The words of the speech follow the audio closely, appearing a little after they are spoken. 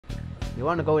You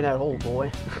wanna go in that hole,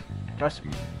 boy. Trust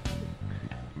me.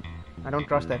 I don't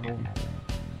trust that hole.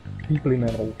 People in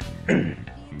that hole.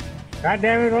 God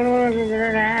damn it!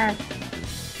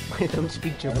 I don't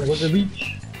speak gibberish. What's the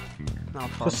beach? Not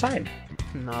fun. The sign.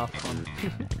 Not fun.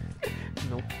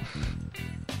 Nope.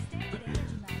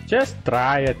 Just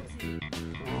try it.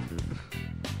 Oh.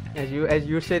 As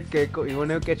you said, Keiko, you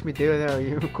wanna catch me there?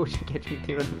 You coach catch me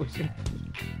there on Mozambique.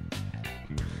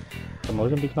 The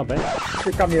Mozambique's not bad.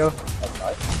 Come here.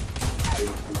 Right.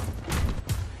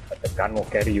 But the gun will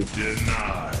carry you.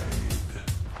 Denied.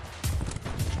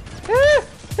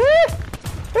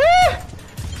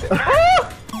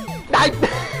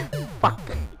 Fuck.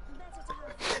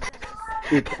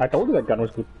 Dude, I told you that gun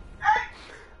was good.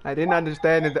 I didn't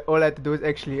understand that all I had to do is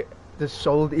actually just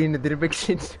hold in. It didn't make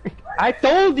sense. I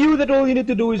told you that all you need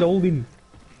to do is hold in.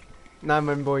 Nah,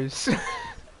 man, boys.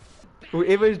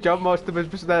 Whoever's job master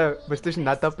must just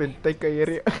nut up and take a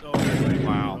area.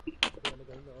 Wow.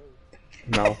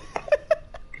 No.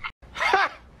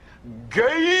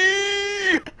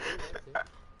 Gay!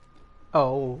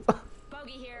 Oh.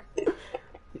 Bogey here. Do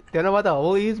you know what a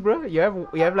hole is, bro? You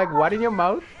have like one in your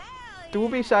mouth, two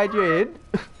beside your head,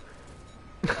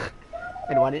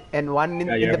 and one in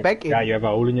the back end. Yeah, you have a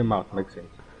hole in your mouth. Makes sense.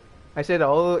 I said a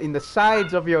hole in the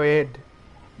sides of your head.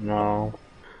 No.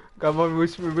 Come on,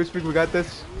 Whispeak, we got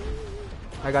this.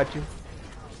 I got you.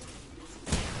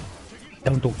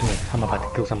 Don't talk to me. I'm about to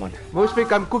kill someone.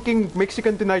 Whispeak, I'm cooking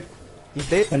Mexican tonight. He's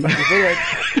dead. He's dead.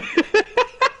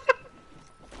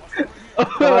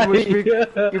 Come on, Whispeak.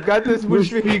 You got this,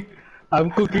 Whispeak. I'm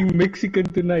cooking Mexican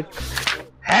tonight.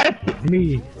 Help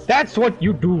me! That's what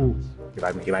you do! If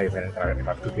I'm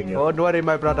cooking you. Don't worry,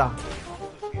 my brother.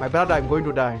 My brother, I'm going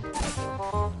to die.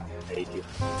 I hate you.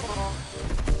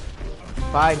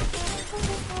 Fine.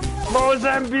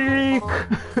 Mozambique!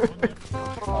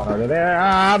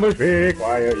 Mozambique,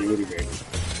 why are you leaving?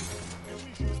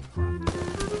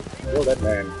 Kill that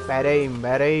man. Bad aim,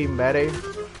 bad aim, bad aim.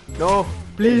 No,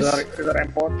 please. Is that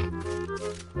important?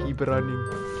 Keep running,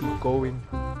 keep going.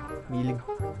 Kneeling.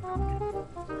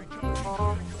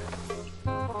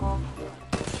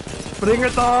 Bring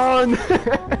it on!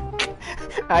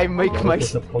 I make my...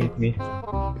 Disappoint me.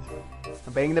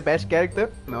 I'm being the best character.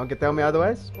 No one can tell me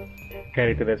otherwise.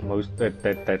 Character that's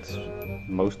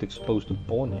most exposed to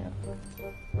porn, yeah.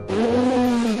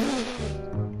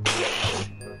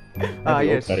 Ah,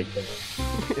 yes. Character.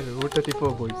 Route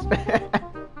 34 boys.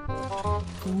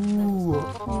 Ooh,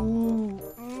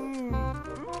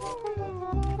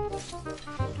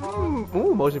 ooh,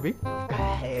 ooh, Mozambique.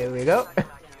 Here we go.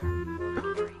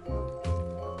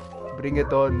 Bring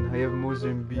it on. I have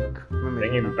Mozambique.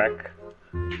 Bring him back.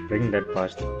 Bring that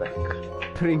bastard back.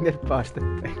 Bring that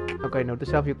bastard back. Okay, note to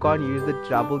self, you can't use the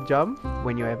double jump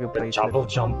when you have your place. Double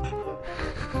jump.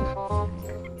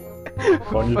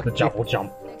 Can't use the double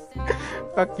jump.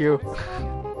 Fuck you.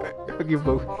 Fuck you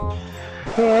both.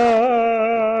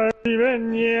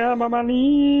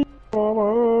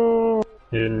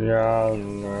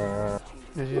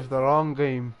 This is the wrong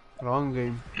game. Wrong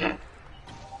game.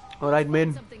 Alright,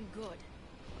 men.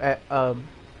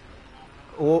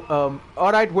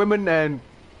 Alright, women and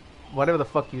whatever the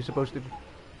fuck you're supposed to be.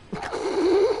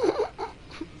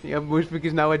 Yeah, Bushwick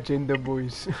is now a gender,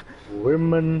 boys.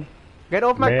 Women. Get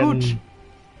off my men. cooch!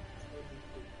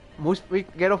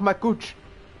 Bushwick, get off my cooch!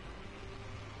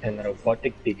 And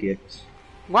robotic tickets.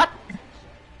 What?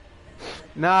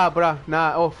 Nah, bruh.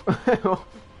 Nah, off.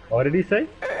 What did he say?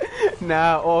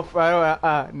 Nah, off.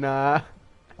 Nah.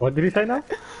 What did he say now?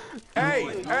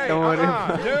 Hey, Don't worry.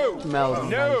 no,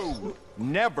 no,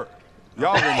 never.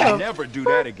 Y'all will never do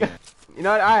that again. You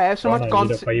know what? I have so much I need a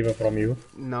content. favor from you.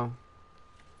 No.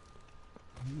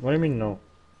 What do you mean no?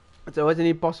 It's always an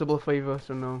impossible favor,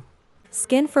 so no.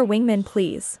 Skin for wingman,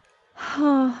 please.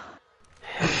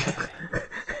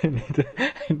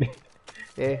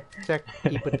 Yeah, check.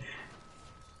 Keep it.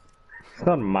 It's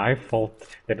not my fault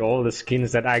that all the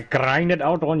skins that I grinded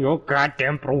out on your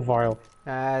goddamn profile.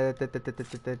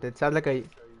 That sounds like a...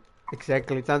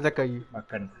 Exactly, it sounds like a...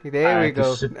 There we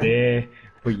go. To sit there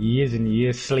for years and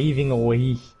years, slaving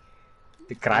away.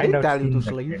 The grind out tell you to skins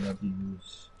that slave. cannot be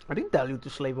used. I didn't tell you to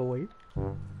slave away.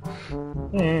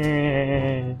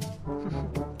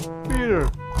 Peter!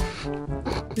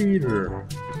 Peter.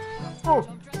 Oh!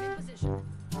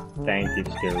 Thank you,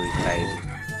 scary guys.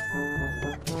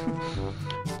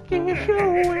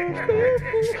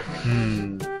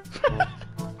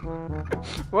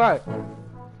 What?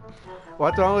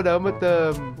 What's wrong with them with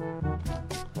the...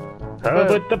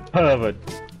 Pervert the pervert.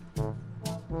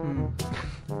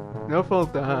 No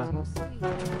filter, huh?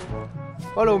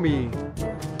 Follow me.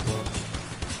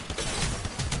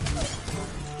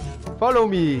 Follow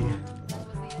me.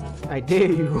 I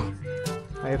dare you.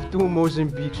 I have 2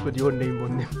 Mozambiques with your name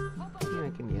on them. Yeah,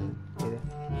 I can hear them. Hear them.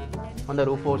 On the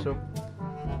roof also.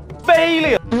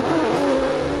 Failure!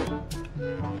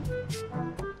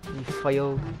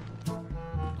 Defiled.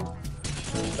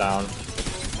 Down.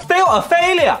 Still a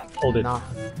failure! Hold it. Nah.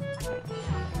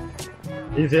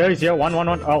 He's here, he's here. One.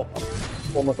 Oh.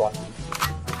 Almost one.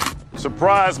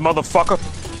 Surprise, motherfucker.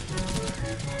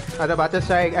 I was about to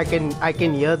say I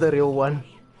can hear the real one.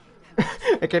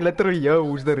 I can literally hear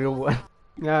who's the real one.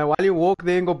 Yeah, while you walk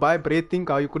there and go buy bread, think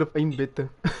how you could have aimed better.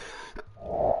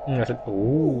 I said,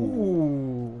 ooh.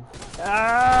 Ooh.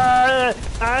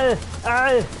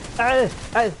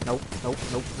 Nope.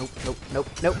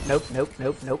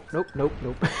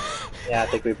 Yeah, I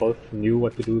think we both knew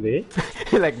what to do there.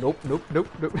 Like nope.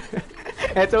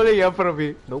 It's only here for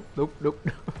me. Nope.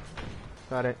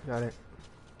 Got it.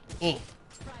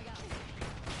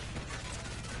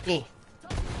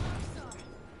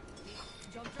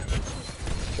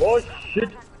 Oh shit!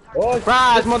 Oh,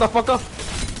 Surprise, motherfucker!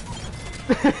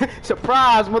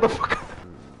 Surprise, motherfucker!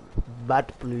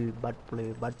 Butt play.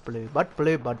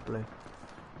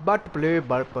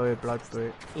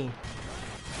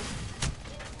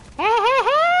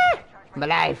 I'm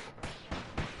alive.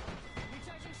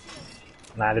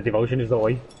 Nah, the devotion is the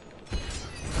way.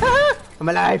 I'm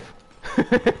alive.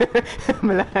 I'm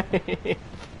alive.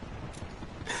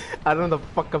 I don't know the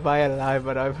fuck am I alive,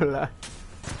 but I'm alive.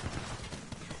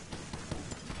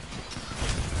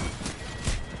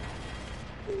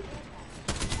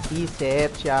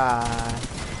 Deception.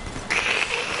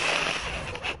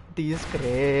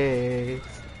 Disgrace.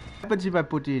 What happens if I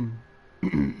put in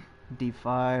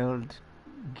defiled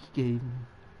game?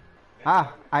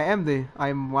 Ah, I am there.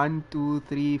 I'm 1, 2,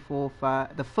 3, 4,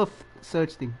 5. The 5th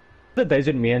search thing. The days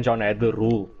when me and John had the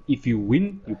rule: if you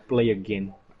win, you play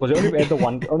again. Because we only had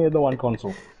the one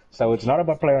console, so it's not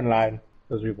about play online.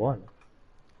 Because we won.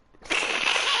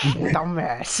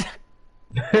 Dumbass.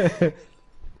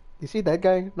 You see that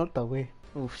guy? Not that way.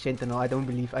 Oof, Sentinel, I don't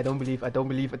believe.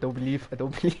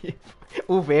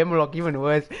 Oof, Hemlock, even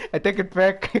worse. I take it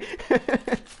back.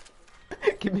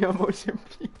 Give me a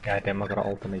Mozambique. God damn, I got an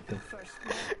alternator.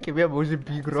 Give me a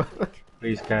Mozambique, bro.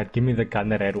 Please, God, give me the gun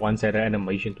that had once had an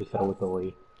animation to throw it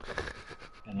away.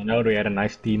 And you know, we had a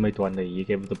nice teammate one day. He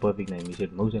gave it the perfect name. He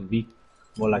said Mozambique.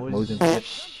 More like Mozambique.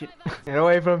 Shit. Get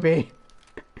away from me.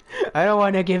 I don't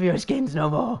want to give you skins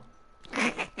no more.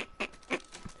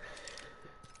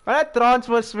 But that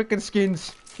transfers freaking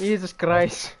skins. Jesus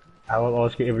Christ. I will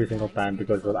ask you every single time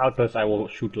because without this I will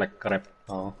shoot like crap.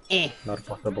 Oh, not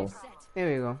possible. There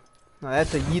we go. Now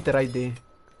that's a yeet right there.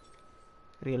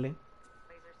 Really?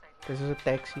 This is a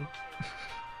taxi.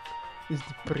 It's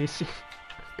depressing.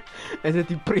 It's a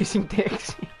depressing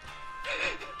taxi.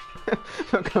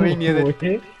 I'm coming near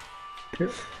that.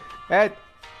 That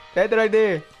right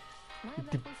there.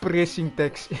 Depressing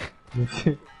taxi.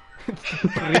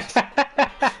 Depressing.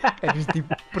 It is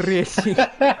depressing.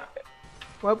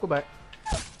 Well, go back.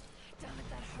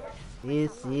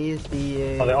 This is the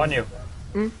end. Oh, they're on you.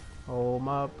 Home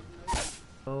up.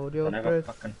 Hold your breath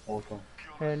Fucking photo.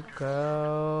 and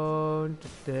count to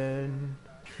 10.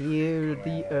 Feel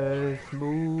the earth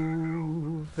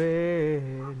moving.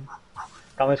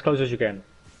 Come as close as you can.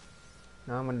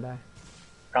 No, I'm gonna die.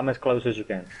 Come as close as you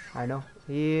can. I know.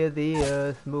 Hear the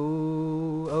earth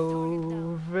moving.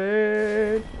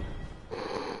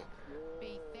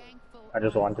 I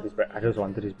just wanted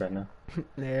his banner.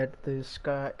 Let the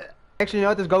sky. Actually,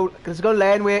 no, let's go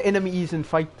land where enemy is and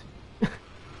fight.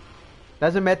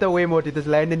 Doesn't matter where, Morty, just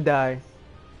land and die.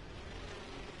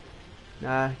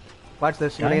 Nah, watch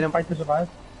this. Yeah, you fight to survive.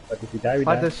 But if you die, we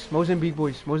Watch die. this. Mozambique,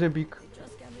 boys. Mozambique.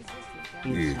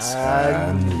 It's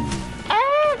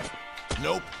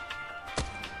Nope.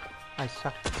 I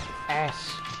suck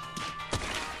ass.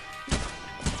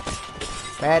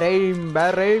 Bad aim.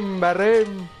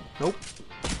 Nope.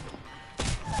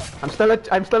 I'm still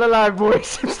alive,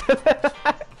 boys. I'm still alive.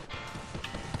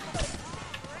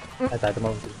 I died the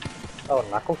moment. Oh,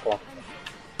 knuckle claw.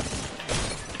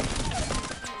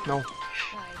 No.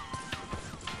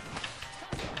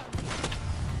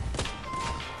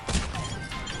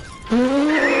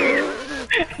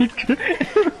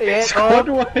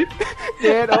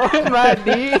 Get off my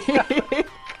dick.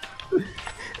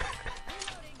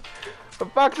 For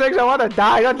fuck's sakes, I wanna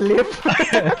die, not live.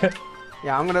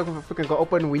 Yeah, I'm gonna fucking go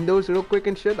open windows real quick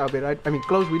and shit.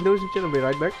 Close windows and shit. I'll be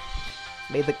right back.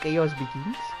 May the chaos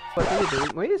begins. What are you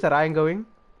doing? Where is Ryan going?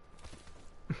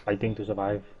 Fighting to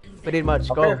survive. Pretty much.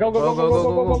 Okay,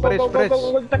 Go. Press.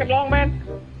 It's taking long, man.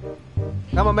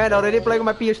 Come on, man. Already playing on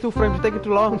my PS2 frames. It's taking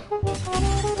too long.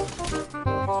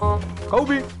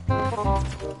 Kobe!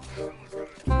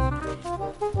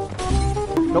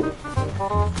 Nope.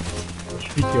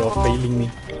 Video of failing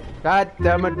me. God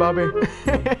damn it, Bobby.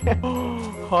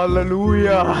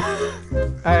 Hallelujah.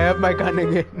 I have my gun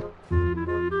again.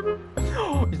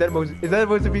 Is that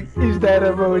Mozambique? Is that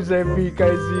a Mozambique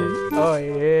I see? Oh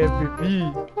yeah, baby.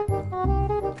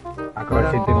 I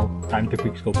got sentinel. Time to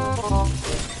quick scope.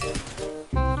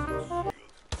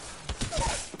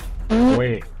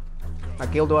 Wait. I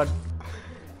killed one.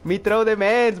 Me throw them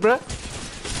hands, bruh.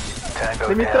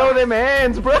 Let me throw them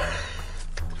hands, bruh.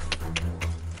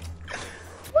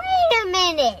 Wait a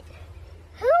minute!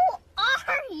 Who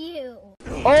are you?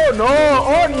 Oh no!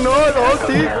 Oh no!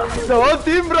 The whole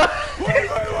team, bruh.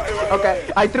 Okay,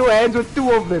 I threw hands with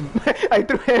two of them. I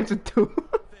threw hands with two.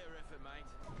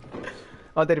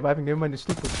 Oh, they're reviving him and it's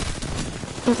stupid.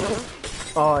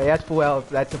 Oh, he has full health.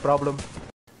 That's the problem.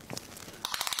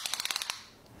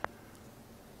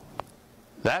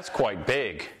 That's quite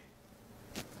big.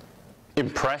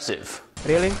 Impressive.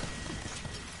 Really?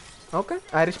 Okay,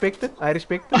 I respect it. I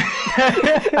respect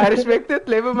it. I respect it.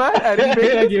 Never mind. I respect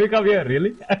it. You come here,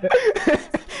 really?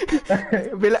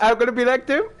 I'm gonna be like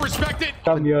them. Respect it!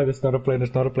 Come here, it's not a plane,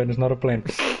 it's not a plane, it's not a plane.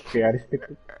 Okay, I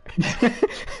respect it.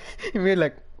 You mean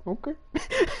like, okay.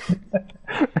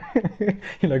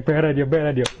 You're like, bad idea, bad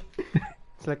idea.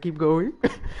 It's like, keep going.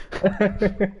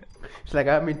 It's like,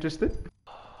 I'm interested.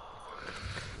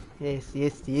 Yes,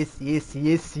 yes, yes, yes,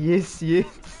 yes, yes,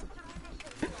 yes.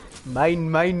 Mine.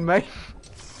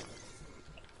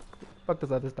 Fuck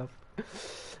this other stuff.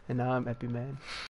 And now I'm happy, man.